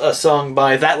is a song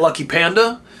by That Lucky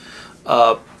Panda.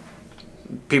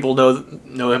 People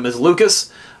know him as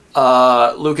Lucas.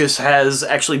 Lucas has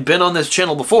actually been on this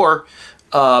channel before.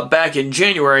 back in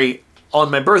January,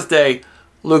 on my birthday,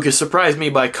 Lucas surprised me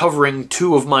by covering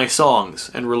 2 of my songs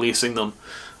and releasing them.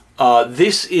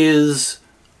 This is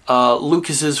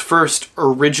Lucas's first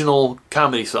original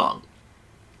comedy song.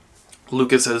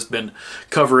 Lucas has been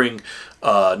covering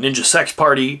Ninja Sex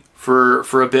Party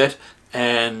for a bit,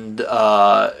 and you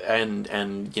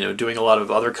know, doing a lot of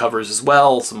other covers as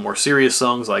well. Some more serious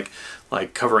songs like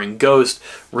covering Ghost.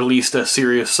 Released a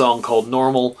serious song called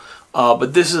Normal.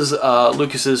 But this is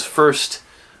Lucas's first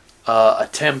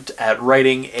attempt at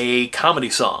writing a comedy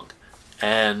song,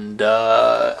 and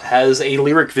has a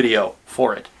lyric video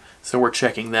for it. So we're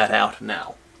checking that out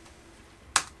now.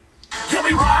 Can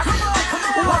we rock?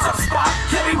 What's up, Spot?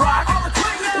 Can we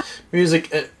rock?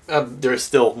 Music, there's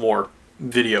still more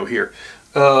video here.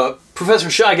 Professor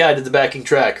Shy Guy did the backing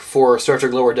track for Star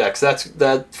Trek Lower Decks. That's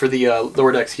for the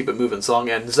Lower Decks Keep It Movin' song,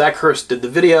 and Zach Hurst did the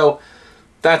video.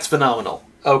 That's phenomenal.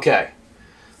 Okay,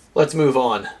 let's move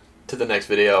on to the next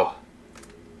video.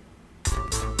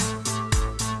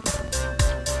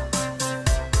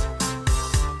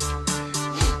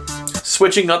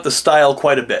 Switching up the style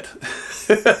quite a bit.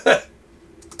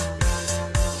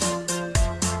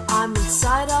 I'm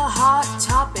inside a hot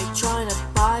topic trying to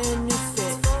buy a new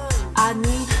fit. I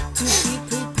need to be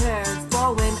prepared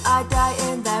for when I die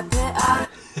in that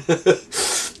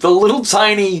pit. The little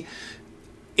tiny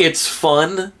 "it's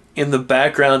fun" in the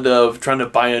background of trying to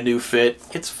buy a new fit.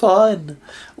 It's fun.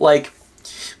 Like,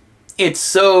 it's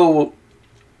so...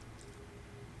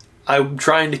 I'm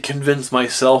trying to convince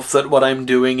myself that what I'm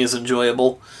doing is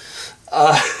enjoyable.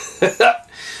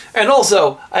 And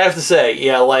also, I have to say,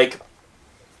 yeah, like,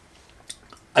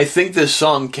 I think this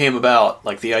song came about,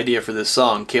 like, the idea for this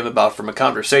song came about from a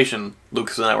conversation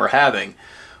Lucas and I were having,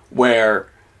 where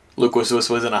Lucas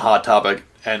was in a hot topic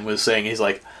and was saying, he's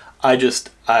like,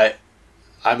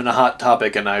 I'm in a hot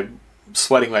topic and I'm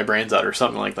sweating my brains out or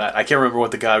something like that. I can't remember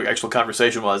what the actual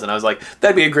conversation was, and I was like,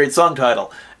 that'd be a great song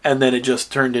title. And then it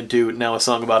just turned into now a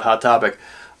song about Hot Topic.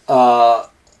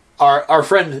 Our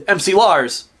friend MC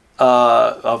Lars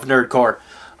of Nerdcore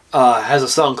has a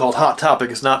song called Hot Topic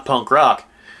Is Not Punk Rock.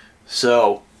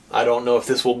 So I don't know if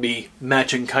this will be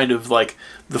matching kind of like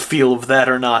the feel of that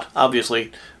or not.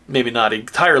 Obviously, maybe not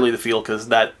entirely the feel, because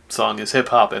that song is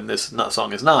hip-hop and this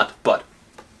song is not, but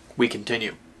we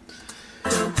continue. I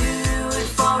don't do it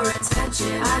for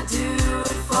attention, I do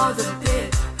it for the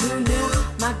bit. Who knew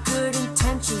my good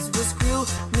intentions would screw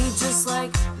me just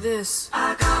like this?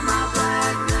 I got my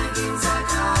black leggings, I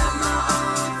got my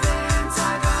own Vans,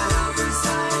 I got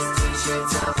oversized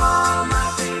t-shirts of all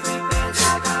my favorite bands.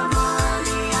 I got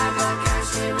money, I got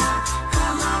cash, and I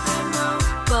got my Venmo.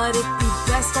 But it'd be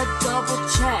best I double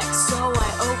check, so I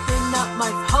open up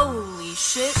my holy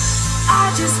shit.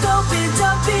 I just opened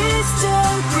up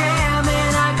Instagram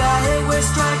and I got hit with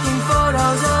striking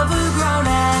photos of a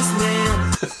grown-ass man.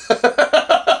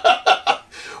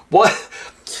 What?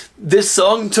 This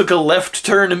song took a left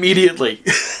turn immediately.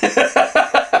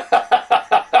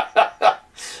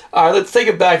 Alright, let's take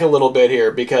it back a little bit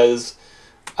here, because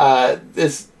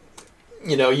this,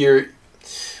 you know,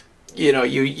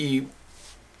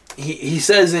 he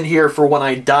says in here, for when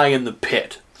I die in the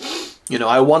pit. You know,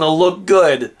 I want to look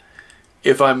good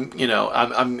if I'm, you know,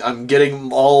 I'm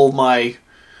getting all my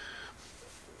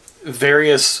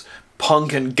various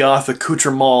punk and goth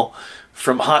accoutrement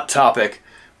from Hot Topic,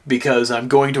 because I'm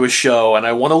going to a show and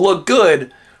I want to look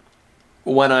good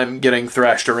when I'm getting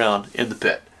thrashed around in the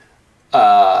pit.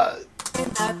 I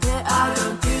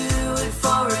don't do it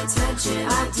for attention,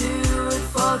 I do it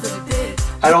for the bit.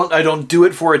 I don't do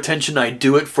it for attention, I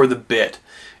do it for the bit,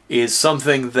 is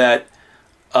something that,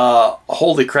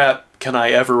 holy crap, can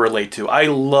I ever relate to. I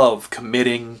love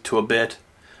committing to a bit.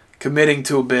 Committing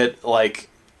to a bit, like,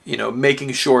 you know,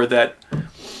 making sure that,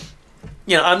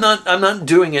 you know, I'm not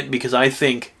doing it because I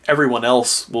think everyone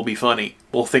else will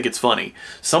think it's funny.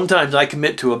 Sometimes I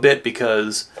commit to a bit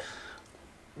because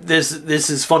this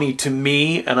is funny to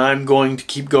me, and I'm going to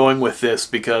keep going with this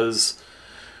because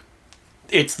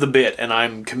it's the bit and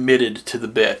I'm committed to the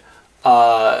bit.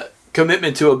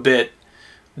 Commitment to a bit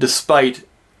despite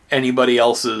anybody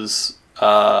else's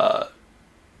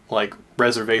like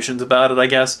reservations about it, I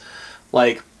guess.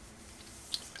 Like,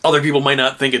 other people might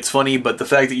not think it's funny, but the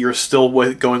fact that you're still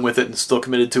going with it and still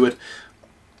committed to it,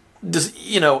 just,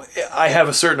 you know, I have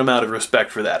a certain amount of respect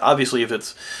for that. Obviously, if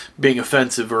it's being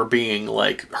offensive or being,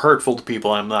 like, hurtful to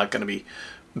people, I'm not going to be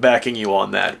backing you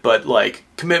on that. But, like,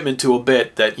 commitment to a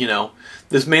bit that, you know,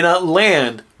 this may not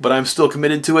land, but I'm still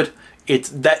committed to it, it's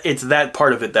that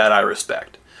part of it that I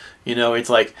respect. You know, it's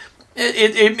like,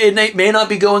 it may not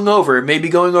be going over. It may be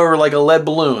going over like a lead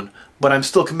balloon, but I'm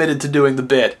still committed to doing the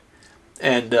bit.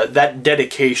 And that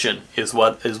dedication is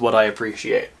what I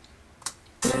appreciate.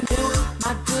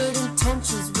 My good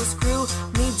intentions will screw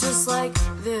me just like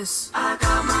this. I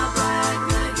got my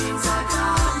black leggings, I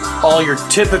got my All your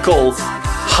typical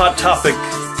Hot Topic.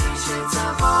 t-shirts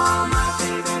of all my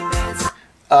favorite bands.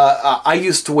 I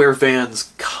used to wear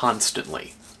Vans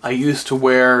constantly. I used to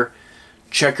wear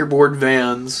checkerboard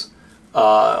Vans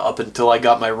up until I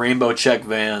got my rainbow check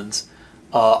Vans.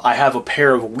 I have a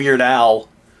pair of Weird Al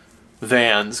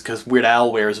Vans, because Weird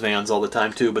Al wears Vans all the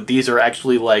time too, but these are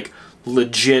actually like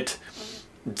legit,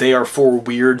 they are for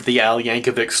Weird the Al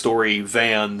Yankovic Story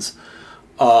Vans.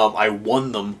 I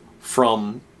won them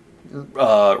from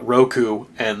Roku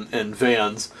and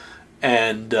Vans,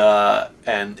 and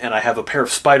I have a pair of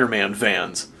Spider-Man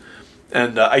Vans.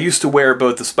 And I used to wear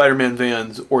both the Spider-Man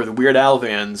Vans or the Weird Al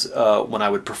Vans when I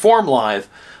would perform live,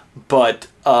 but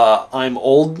I'm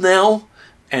old now,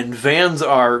 and Vans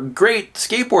are great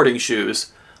skateboarding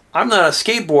shoes. I'm not a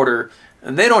skateboarder,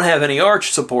 and they don't have any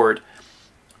arch support,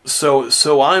 so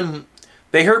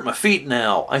they hurt my feet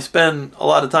now. I spend a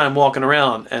lot of time walking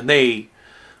around, and they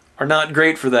are not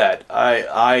great for that.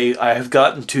 I have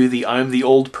gotten to the I'm the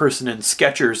old person in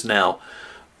Skechers now,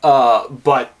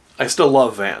 but I still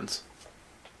love Vans.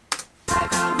 I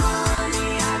got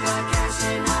money, I got cash,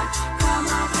 and I got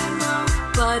my Venmo.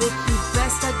 But it'd be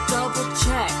best I double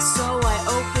check, so I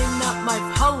open up my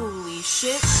holy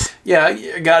shit.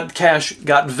 Yeah, got cash,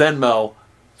 got Venmo.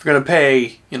 If you're gonna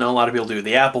pay, a lot of people do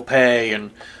the Apple Pay,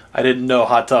 and I didn't know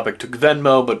Hot Topic took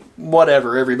Venmo, but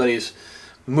whatever, everybody's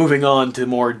moving on to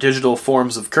more digital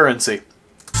forms of currency.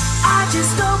 I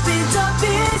just opened up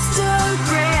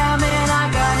Instagram and I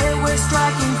got hit with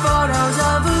striking photos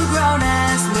of a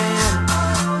grown-ass man.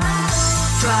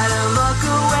 Try to look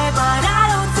away, but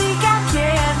I don't think I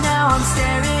can. Now I'm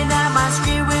staring at my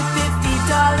screen with $50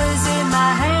 in my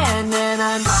hand, and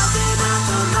I'm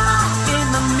in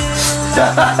the middle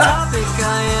of my topic.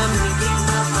 I am,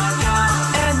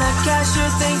 and the cashier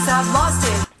thinks I've lost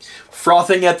it.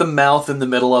 Frothing at the mouth in the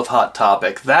middle of Hot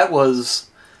Topic. That was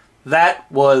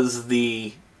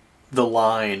the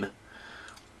line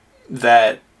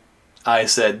that I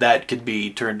said that could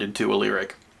be turned into a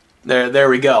lyric. There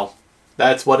we go.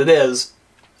 That's what it is.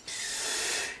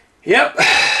 Yep. Shopping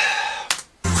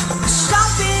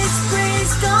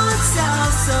sprees gone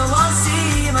south, so I'll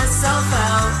see myself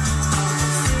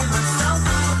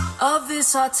out of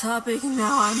this Hot Topic.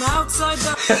 Now I'm outside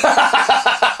the...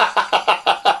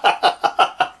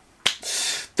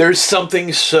 There's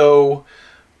something so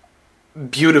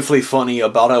beautifully funny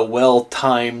about a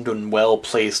well-timed and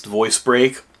well-placed voice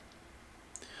break.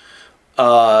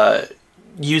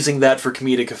 Using that for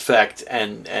comedic effect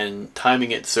and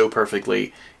timing it so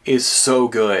perfectly is so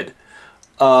good.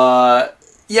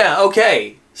 Yeah,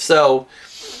 okay. So,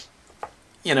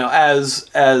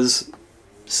 as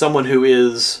someone who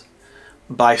is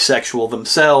bisexual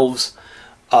themselves,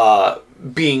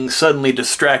 being suddenly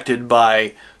distracted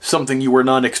by something you were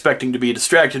not expecting to be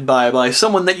distracted by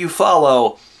someone that you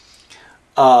follow,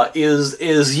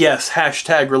 is yes,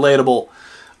 hashtag relatable,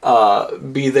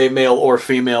 be they male or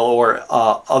female or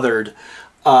othered.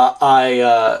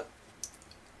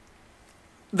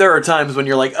 There are times when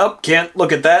you're like, oh, can't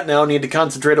look at that now, need to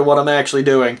concentrate on what I'm actually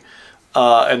doing.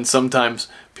 And sometimes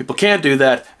people can't do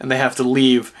that, and they have to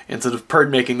leave instead of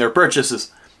making their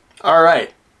purchases.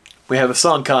 Alright, we have a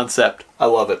song concept. I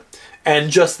love it.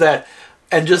 And just that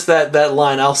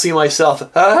line, I'll see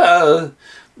myself,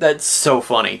 that's so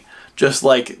funny. Just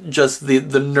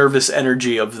the nervous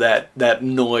energy of that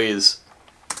noise.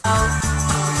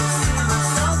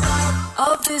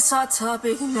 Of this Hot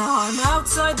Topic, now I'm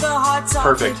outside the Hot Topic.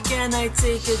 Perfect. And I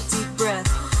take a deep breath.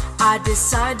 I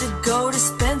decide to go to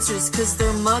Spencer's cause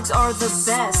their mugs are the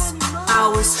best. I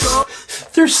was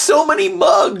There's so many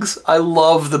mugs! I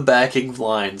love the backing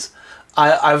lines.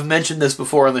 I've mentioned this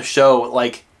before on the show,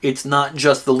 like, it's not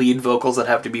just the lead vocals that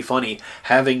have to be funny.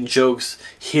 Having jokes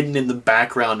hidden in the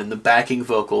background and the backing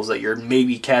vocals that you're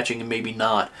maybe catching and maybe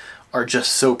not are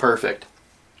just so perfect.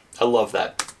 I love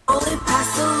that. Rolling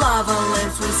past the lava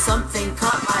lamps when something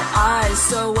caught my eye,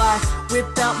 so I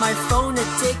whipped out my phone to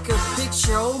take a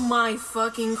picture. Oh my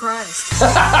fucking Christ!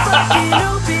 Fucking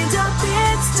opened up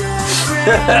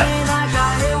Instagram and I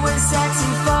got hit with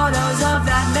sexy photos of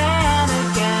that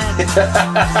mannequin.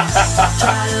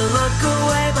 Try to look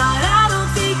away, but I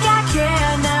don't think I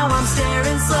can. Now I'm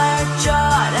staring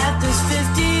slack-jawed at this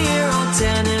 50-year-old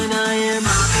 10, and I am.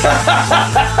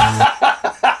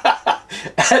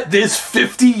 At this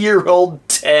 50-year-old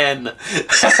 10.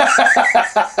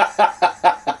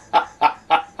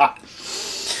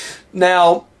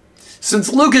 Now,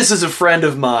 since Lucas is a friend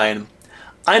of mine,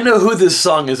 I know who this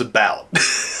song is about.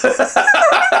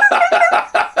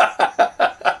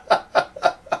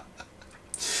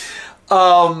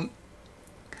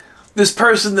 This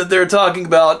person that they're talking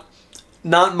about,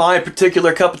 not my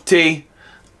particular cup of tea,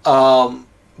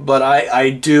 but I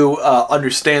do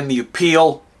understand the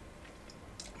appeal.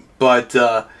 But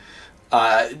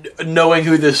knowing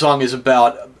who this song is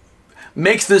about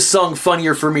makes this song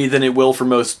funnier for me than it will for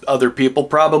most other people,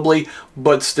 probably.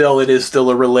 But still, it is still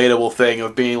a relatable thing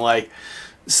of being like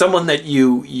someone that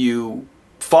you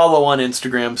follow on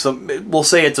Instagram. We'll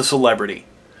say it's a celebrity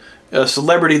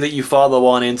that you follow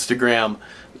on Instagram.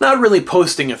 Not really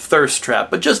posting a thirst trap,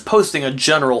 but just posting a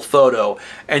general photo,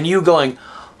 and you going,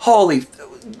 holy,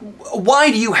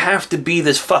 why do you have to be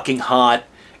this fucking hot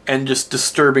and just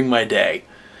disturbing my day?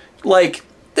 Like,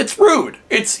 it's rude.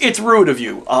 It's rude of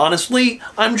you. Honestly,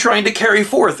 I'm trying to carry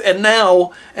forth, and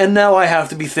now I have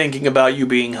to be thinking about you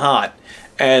being hot.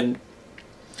 And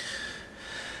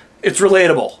it's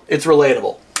relatable. It's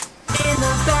relatable. In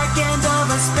the back end of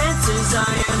a Spencer's,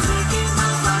 I am thinking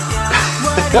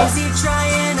what is he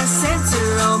trying to censor?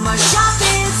 Oh, my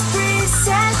shopping spree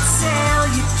set sail.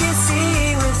 You can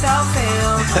see without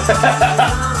fail.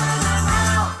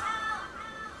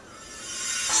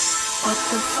 What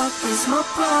the fuck is my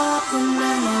problem?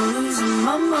 Am I losing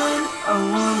my mind? I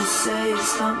wanna say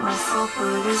it's not my fault,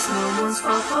 but it's no one's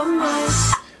fault but mine.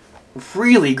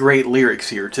 Really great lyrics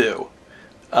here too.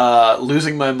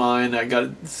 Losing my mind, I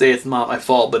gotta say it's not my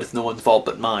fault, but it's no one's fault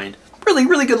but mine. Really,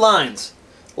 really good lines.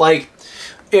 Like,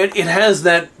 it has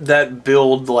that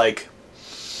build, like,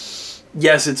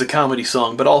 yes, it's a comedy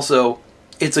song, but also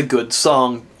it's a good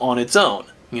song on its own.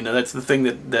 You know, that's the thing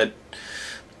that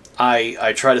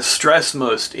I try to stress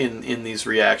most in these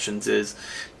reactions is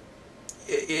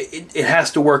it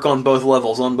has to work on both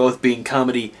levels, on both being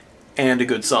comedy and a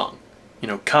good song. You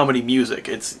know, comedy music,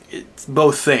 it's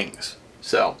both things.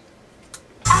 So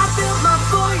I built my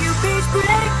For You page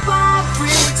brick by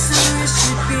brick, so it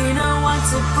should be no one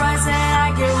surprised that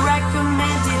I get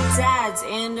recommended dads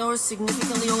and or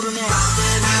significantly older men.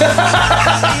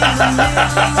 In the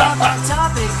middle of our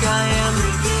topic, I am,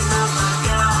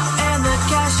 and the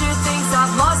cashier thinks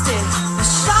I've lost it. The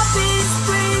shopping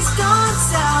spree's gone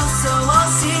south, so I'll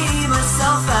see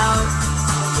myself out.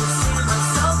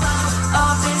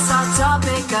 Of this hot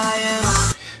topic, I am.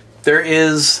 there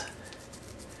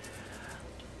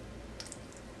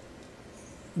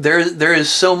is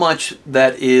so much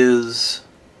that is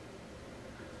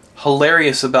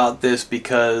hilarious about this,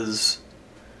 because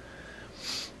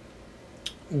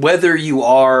whether you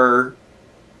are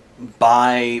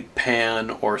bi,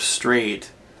 pan, or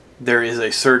straight, there is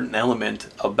a certain element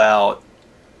about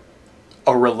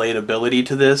a relatability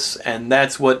to this, and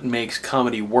that's what makes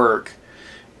comedy work.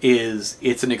 Is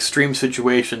it's an extreme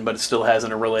situation, but it still has a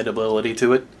relatability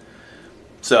to it.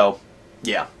 So,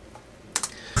 yeah.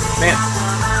 Man.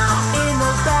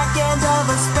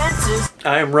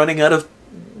 I am running out of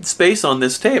space on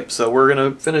this tape, so we're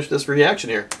gonna finish this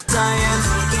reaction here.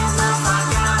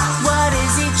 What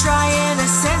is he trying to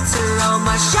censor? On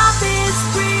my shopping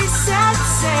spree set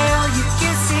sail. You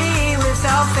can see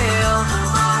without fail.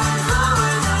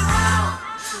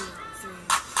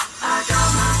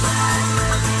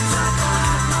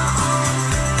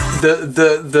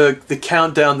 The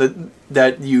countdown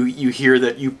that you hear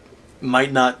that you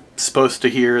might not supposed to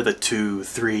hear, the 2,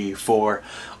 3, 4.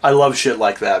 I love shit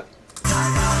like that.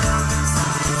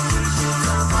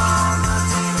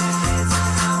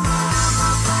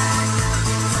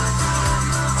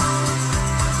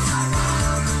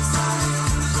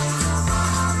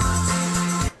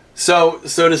 So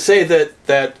to say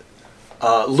that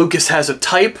Lucas has a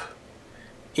type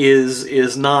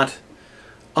is not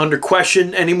under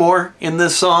question anymore in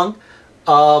this song.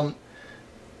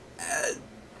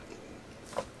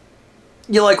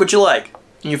 You like what you like.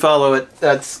 You follow it.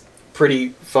 That's pretty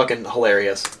fucking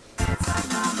hilarious.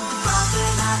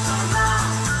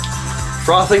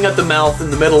 Frothing at the mouth in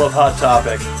the middle of Hot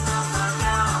Topic.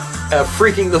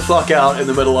 Freaking the fuck out in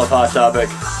the middle of Hot Topic.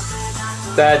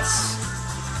 That's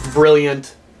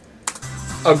brilliant.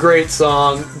 A great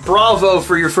song. Bravo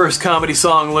for your first comedy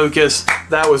song, Lucas.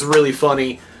 That was really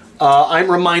funny.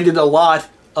 I'm reminded a lot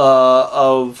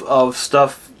of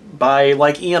stuff by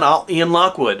like Ian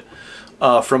Lockwood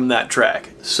from that track.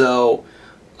 So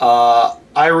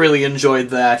I really enjoyed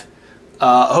that.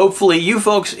 Hopefully you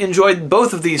folks enjoyed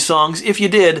both of these songs. If you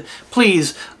did,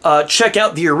 please Check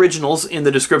out the originals in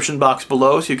the description box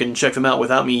below so you can check them out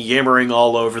without me yammering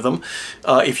all over them.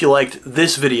 If you liked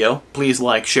this video, please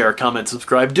like, share, comment,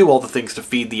 subscribe. Do all the things to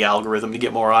feed the algorithm to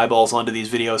get more eyeballs onto these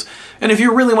videos. And if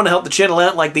you really want to help the channel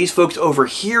out like these folks over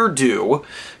here do,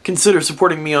 consider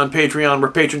supporting me on Patreon, where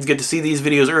patrons get to see these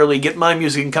videos early, get my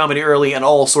music and comedy early, and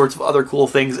all sorts of other cool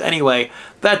things. Anyway,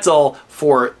 that's all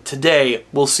for today.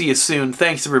 We'll see you soon.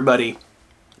 Thanks, everybody.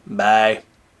 Bye.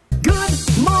 Good